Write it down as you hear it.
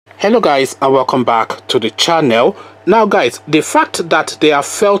Hello guys, and welcome back to the channel. Now guys, the fact that they have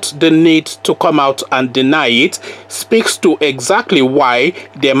felt the need to come out and deny it speaks to exactly why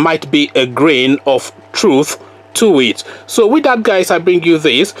there might be a grain of truth to it. So with that guys, I bring you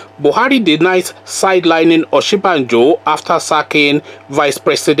this. Buhari denies sidelining Osinbajo after sacking vice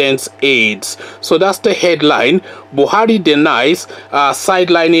president's aides. So that's the headline. Buhari denies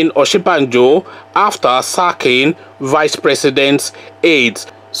sidelining Osinbajo after sacking vice president's aides.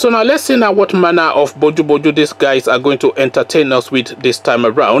 So now let's see now what manner of boju these guys are going to entertain us with this time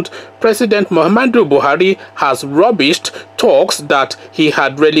around. President Muhammadu Buhari has rubbished talks that he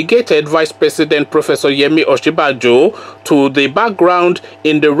had relegated Vice President Professor Yemi Osinbajo to the background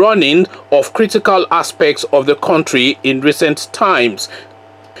in the running of critical aspects of the country in recent times.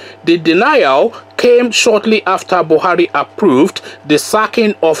 The denial came shortly after Buhari approved the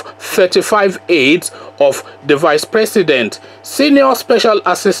sacking of 35 aides of the vice president. Senior special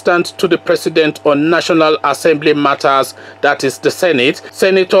assistant to the president on National Assembly matters, that is the Senate,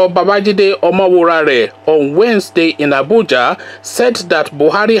 Senator Babajide Omowurare, on Wednesday in Abuja, said that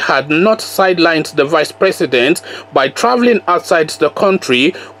Buhari had not sidelined the vice president by traveling outside the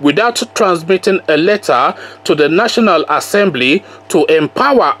country without transmitting a letter to the National Assembly to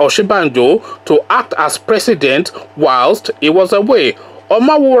empower Osinbajo to act as president whilst he was away.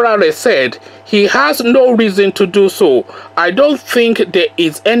 Omowurare said he has no reason to do so. I don't think there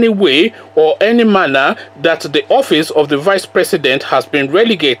is any way or any manner that the office of the vice president has been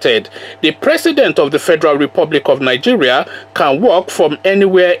relegated. The president of the Federal Republic of Nigeria can work from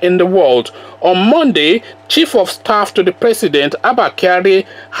anywhere in the world. On Monday, Chief of Staff to the President, Abba Kyari,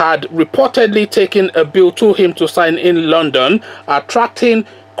 had reportedly taken a bill to him to sign in London, attracting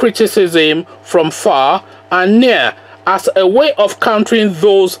criticism from far and near. As a way of countering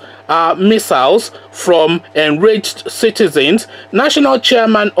those missiles from enraged citizens, National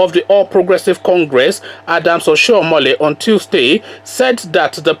Chairman of the All Progressive Congress, Adams Oshiomhole, on Tuesday said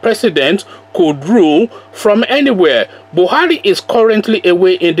that the president could rule from anywhere. Buhari is currently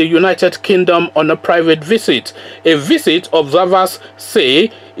away in the United Kingdom on a private visit. A visit, observers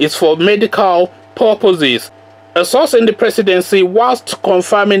say, is for medical purposes. A source in the presidency, whilst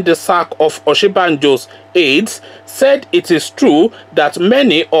confirming the sack of Osinbajo's aides, said it is true that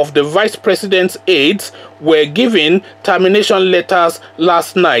many of the vice president's aides were given termination letters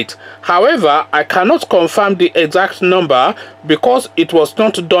last night. However, I cannot confirm the exact number because it was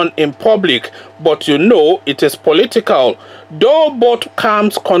not done in public, but you know it is political. Though both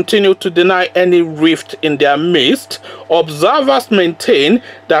camps continue to deny any rift in their midst, observers maintain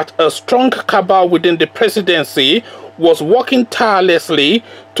that a strong cabal within the presidency was working tirelessly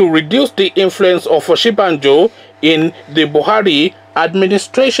to reduce the influence of Osinbajo in the Buhari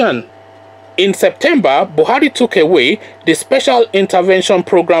administration. In September, Buhari took away the special intervention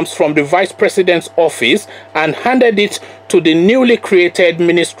programs from the Vice President's office and handed it to the newly created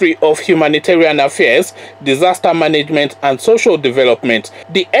Ministry of Humanitarian Affairs, Disaster Management and Social Development.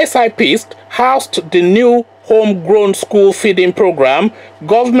 The SIPs housed the new Homegrown School Feeding Program,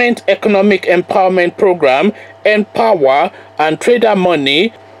 Government Economic Empowerment Program, Empower and Trader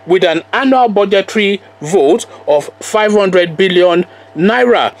Money, with an annual budgetary vote of 500 billion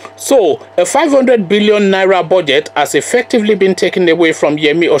naira. So a 500 billion naira budget has effectively been taken away from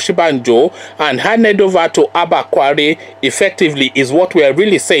Yemi Osinbajo and handed over to Abba Kyari, effectively, is what we are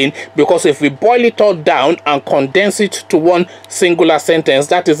really saying, because if we boil it all down and condense it to one singular sentence,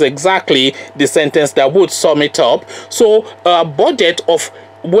 that is exactly the sentence that would sum it up. So a budget of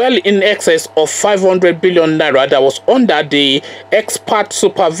well in excess of 500 billion naira that was under the expert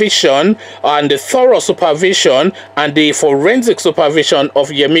supervision and the thorough supervision and the forensic supervision of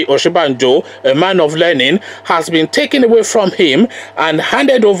Yemi Osinbajo, a man of learning, has been taken away from him and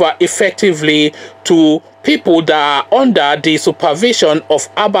handed over effectively to people that are under the supervision of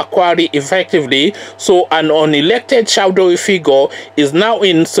Abba Kyari effectively. So an unelected shadowy figure is now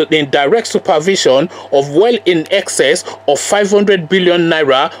in direct supervision of well in excess of 500 billion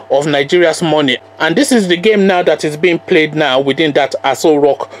naira of Nigeria's money. And this is the game now that is being played now within that Aso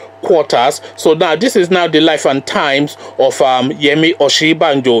Rock quarters. So now this is now the life and times of Yemi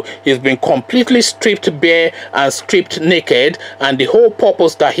Osinbajo. He's been completely stripped bare and stripped naked, and the whole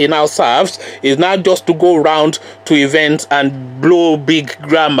purpose that he now serves is now just to go around to events and blow big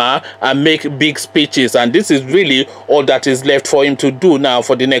grammar and make big speeches. And this is really all that is left for him to do now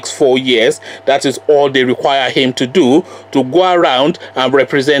for the next 4 years. That is all they require him to do, to go around and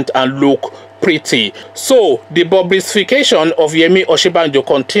represent and look pretty. So the Bobrisification of Yemi Osinbajo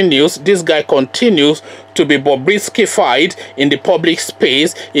continues. This guy continues to be Bobriskified in the public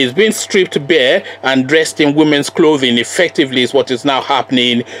space. He's been stripped bare and dressed in women's clothing. Effectively is what is now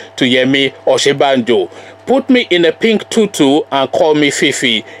happening to Yemi Osinbajo. Put me in a pink tutu and call me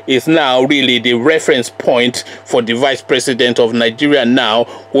Fifi is now really the reference point for the vice president of Nigeria now,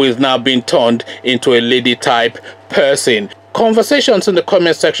 who is now being turned into a lady type person. Conversations in the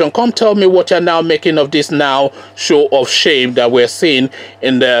comment section. Come tell me what you're now making of this now show of shame that we're seeing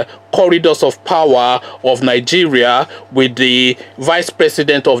in the corridors of power of Nigeria, with the vice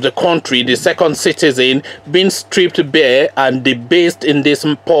president of the country, the second citizen, being stripped bare and debased in this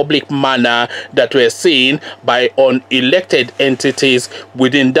public manner that we're seeing by unelected entities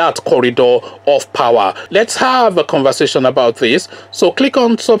within that corridor of power. Let's have a conversation about this. So click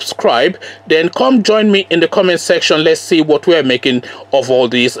on subscribe, then come join me in the comment section. Let's see what we're making of all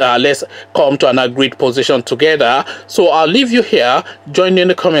this. Let's come to an agreed position together. So I'll leave you here. Join me in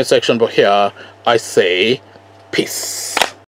the comment section. But here I say peace.